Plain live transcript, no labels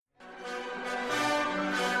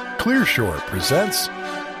Clearshore presents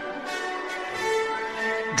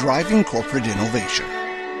Driving Corporate Innovation,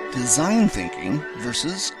 Design Thinking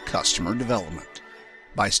versus Customer Development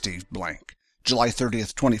by Steve Blank, July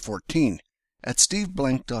 30th, 2014, at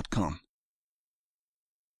steveblank.com.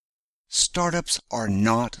 Startups are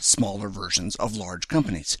not smaller versions of large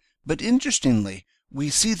companies, but interestingly,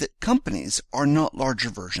 we see that companies are not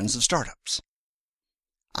larger versions of startups.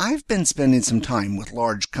 I've been spending some time with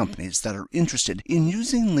large companies that are interested in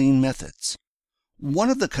using lean methods. One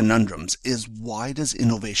of the conundrums is, why does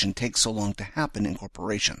innovation take so long to happen in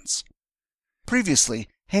corporations? Previously,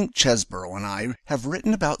 Hank Chesborough and I have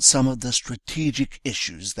written about some of the strategic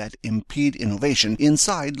issues that impede innovation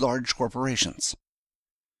inside large corporations.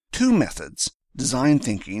 Two methods, design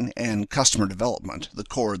thinking and customer development, the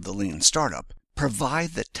core of the lean startup,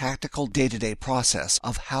 provide the tactical day-to-day process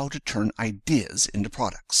of how to turn ideas into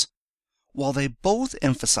products. While they both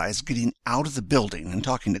emphasize getting out of the building and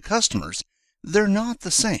talking to customers, they're not the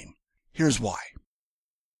same. Here's why.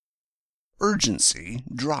 Urgency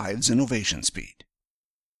drives innovation speed.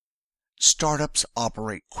 Startups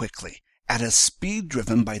operate quickly, at a speed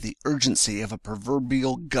driven by the urgency of a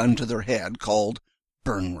proverbial gun to their head called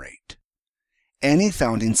burn rate. Any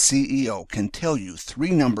founding CEO can tell you three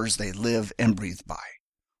numbers they live and breathe by.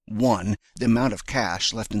 1, the amount of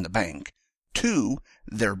cash left in the bank. 2,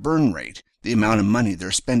 their burn rate, the amount of money they're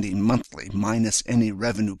spending monthly minus any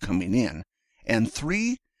revenue coming in. And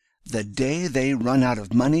 3, the day they run out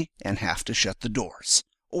of money and have to shut the doors,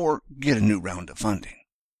 or get a new round of funding.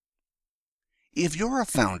 If you're a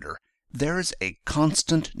founder, there's a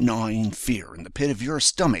constant gnawing fear in the pit of your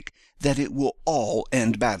stomach that it will all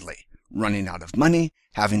end badly. Running out of money,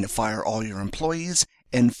 having to fire all your employees,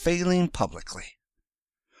 and failing publicly.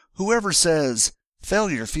 Whoever says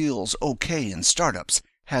failure feels okay in startups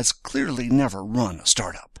has clearly never run a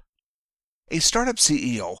startup. A startup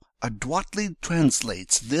CEO adroitly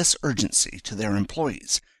translates this urgency to their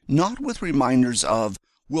employees, not with reminders of,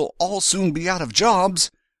 we'll all soon be out of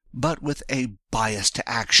jobs, but with a bias to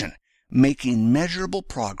action, making measurable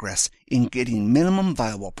progress in getting minimum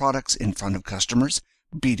viable products in front of customers,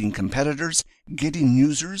 beating competitors, getting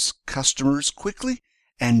users, customers quickly,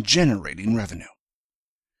 and generating revenue.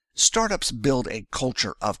 Startups build a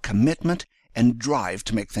culture of commitment and drive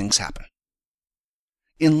to make things happen.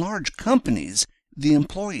 In large companies, the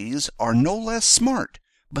employees are no less smart,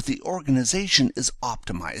 but the organization is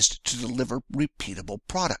optimized to deliver repeatable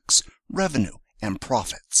products, revenue, and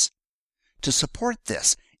profits. To support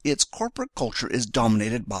this, its corporate culture is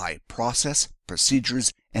dominated by process,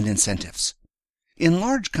 procedures, and incentives. In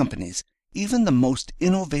large companies, even the most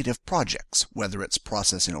innovative projects, whether it's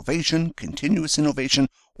process innovation, continuous innovation,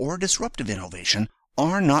 or disruptive innovation,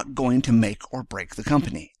 are not going to make or break the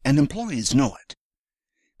company, and employees know it.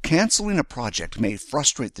 Canceling a project may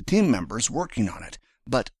frustrate the team members working on it,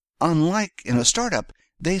 but unlike in a startup,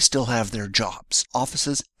 they still have their jobs,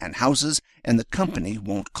 offices, and houses, and the company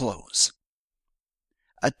won't close.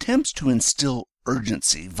 Attempts to instill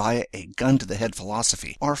urgency via a gun-to-the-head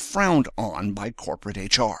philosophy are frowned on by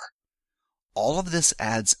corporate HR. All of this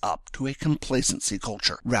adds up to a complacency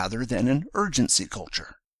culture rather than an urgency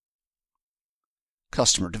culture.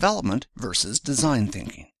 Customer development versus design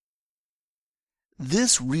thinking.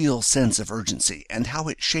 This real sense of urgency and how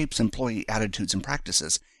it shapes employee attitudes and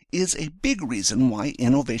practices is a big reason why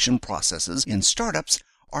innovation processes in startups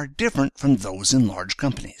are different from those in large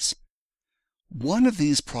companies. One of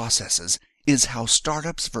these processes is how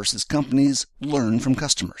startups versus companies learn from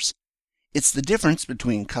customers. It's the difference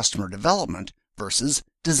between customer development versus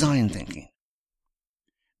design thinking.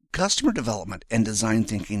 Customer development and design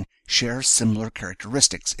thinking share similar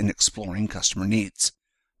characteristics in exploring customer needs,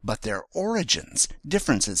 but their origins,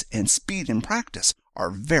 differences, and speed in practice are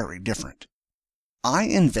very different. I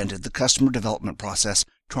invented the customer development process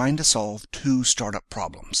trying to solve two startup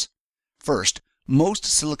problems. First, most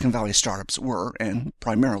Silicon Valley startups were, and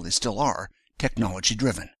primarily still are,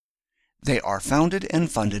 technology-driven. They are founded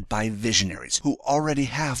and funded by visionaries who already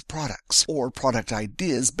have products or product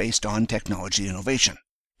ideas based on technology innovation,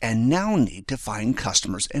 and now need to find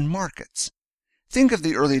customers and markets. Think of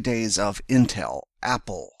the early days of Intel,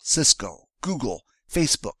 Apple, Cisco, Google,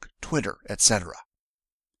 Facebook, Twitter, etc.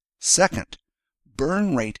 Second,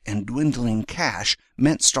 burn rate and dwindling cash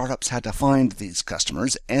meant startups had to find these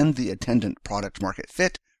customers and the attendant product market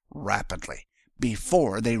fit rapidly,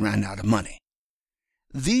 before they ran out of money.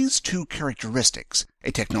 These two characteristics,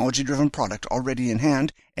 a technology-driven product already in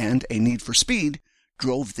hand and a need for speed,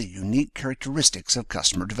 drove the unique characteristics of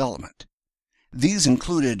customer development. These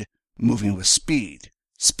included moving with speed,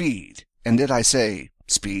 and did I say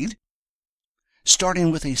speed?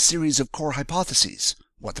 Starting with a series of core hypotheses,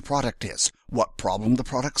 what the product is, what problem the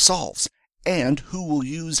product solves, and who will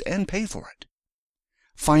use and pay for it.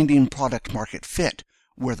 Finding product market fit,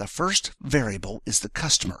 where the first variable is the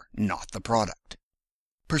customer, not the product.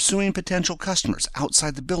 Pursuing potential customers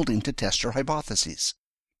outside the building to test your hypotheses.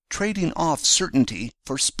 Trading off certainty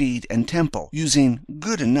for speed and tempo, using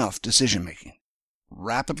good enough decision-making.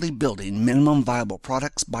 Rapidly building minimum viable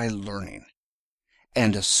products by learning.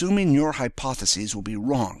 And assuming your hypotheses will be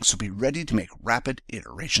wrong, so be ready to make rapid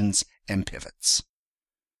iterations and pivots.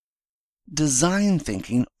 Design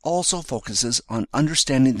thinking also focuses on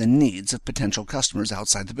understanding the needs of potential customers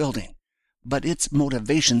outside the building, but its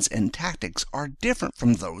motivations and tactics are different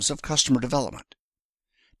from those of customer development.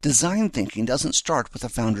 Design thinking doesn't start with a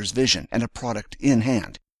founder's vision and a product in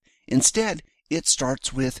hand. Instead, it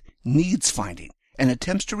starts with needs finding and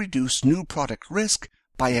attempts to reduce new product risk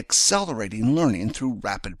by accelerating learning through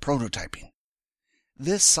rapid prototyping.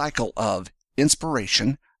 This cycle of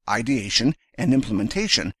inspiration, ideation, and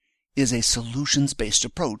implementation is a solutions-based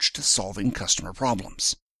approach to solving customer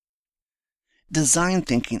problems. Design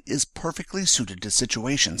thinking is perfectly suited to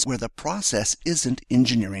situations where the process isn't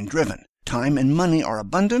engineering-driven. Time and money are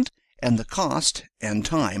abundant, and the cost and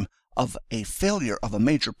time of a failure of a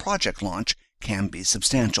major project launch can be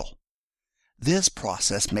substantial. This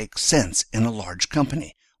process makes sense in a large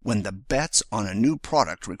company when the bets on a new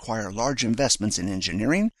product require large investments in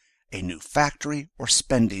engineering, a new factory, or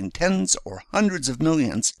spending tens or hundreds of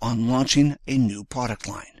millions on launching a new product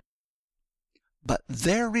line. But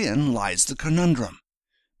therein lies the conundrum.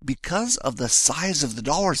 Because of the size of the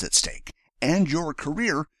dollars at stake and your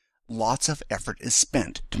career, lots of effort is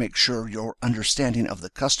spent to make sure your understanding of the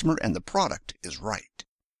customer and the product is right.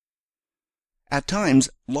 At times,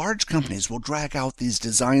 large companies will drag out these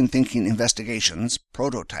design thinking investigations,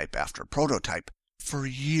 prototype after prototype, for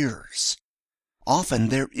years. Often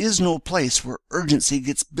there is no place where urgency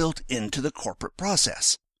gets built into the corporate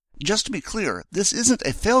process. Just to be clear, this isn't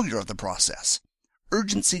a failure of the process.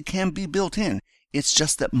 Urgency can be built in, it's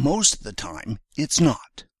just that most of the time it's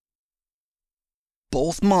not.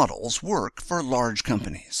 Both models work for large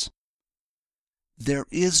companies. There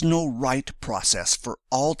is no right process for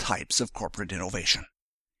all types of corporate innovation.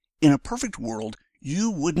 In a perfect world,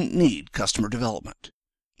 you wouldn't need customer development.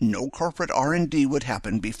 No corporate R&D would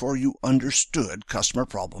happen before you understood customer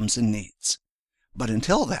problems and needs. But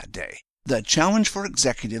until that day, the challenge for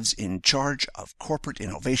executives in charge of corporate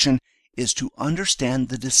innovation is to understand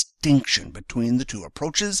the distinction between the two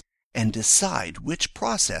approaches and decide which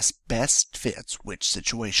process best fits which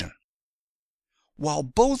situation. While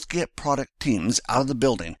both get product teams out of the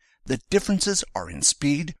building, the differences are in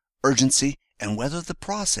speed, urgency, and whether the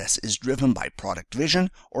process is driven by product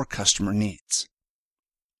vision or customer needs.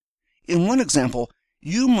 In one example,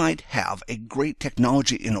 you might have a great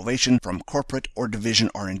technology innovation from corporate or division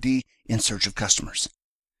R&D in search of customers.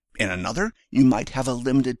 In another, you might have a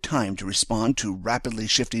limited time to respond to rapidly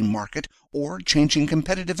shifting market or changing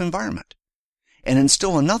competitive environment. And in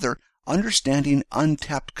still another, understanding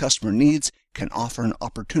untapped customer needs can offer an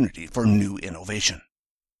opportunity for new innovation.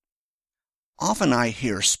 Often I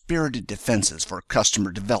hear spirited defenses for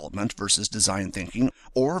customer development versus design thinking,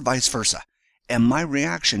 or vice versa, and my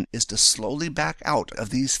reaction is to slowly back out of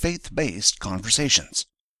these faith-based conversations.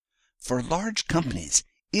 For large companies,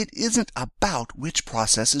 it isn't about which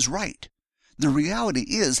process is right. The reality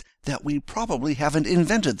is that we probably haven't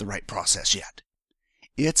invented the right process yet.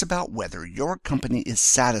 It's about whether your company is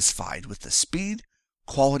satisfied with the speed,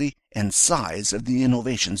 quality, and size of the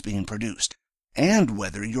innovations being produced, and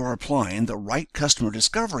whether you're applying the right customer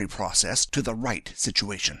discovery process to the right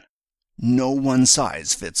situation. No one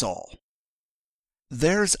size fits all.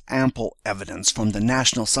 There's ample evidence from the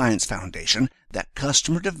National Science Foundation that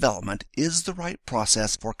customer development is the right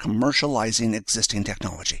process for commercializing existing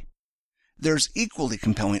technology. There's equally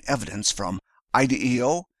compelling evidence from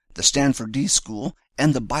IDEO, the Stanford D School,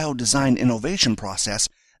 and the Biodesign Innovation Process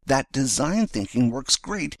that design thinking works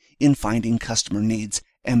great in finding customer needs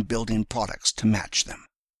and building products to match them.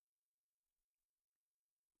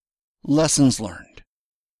 Lessons learned.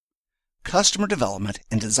 Customer development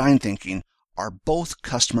and design thinking are both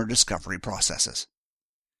customer discovery processes.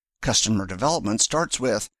 Customer development starts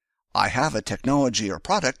with, I have a technology or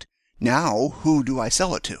product, now who do I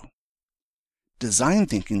sell it to? Design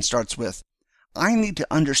thinking starts with, I need to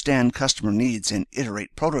understand customer needs and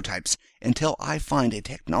iterate prototypes until I find a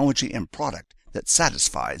technology and product that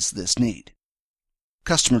satisfies this need.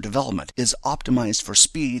 Customer development is optimized for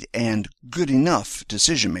speed and good enough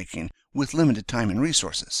decision-making with limited time and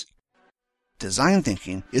resources. Design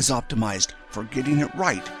thinking is optimized for getting it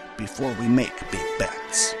right before we make big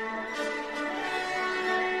bets.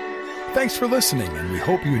 Thanks for listening, and we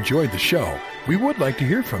hope you enjoyed the show. We would like to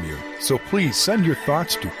hear from you, so please send your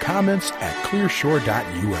thoughts to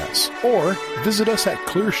comments@clearshore.us or visit us at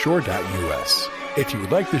clearshore.us. If you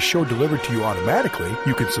would like this show delivered to you automatically,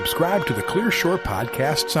 you can subscribe to the Clear Shore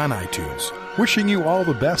podcasts on iTunes. Wishing you all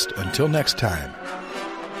the best until next time.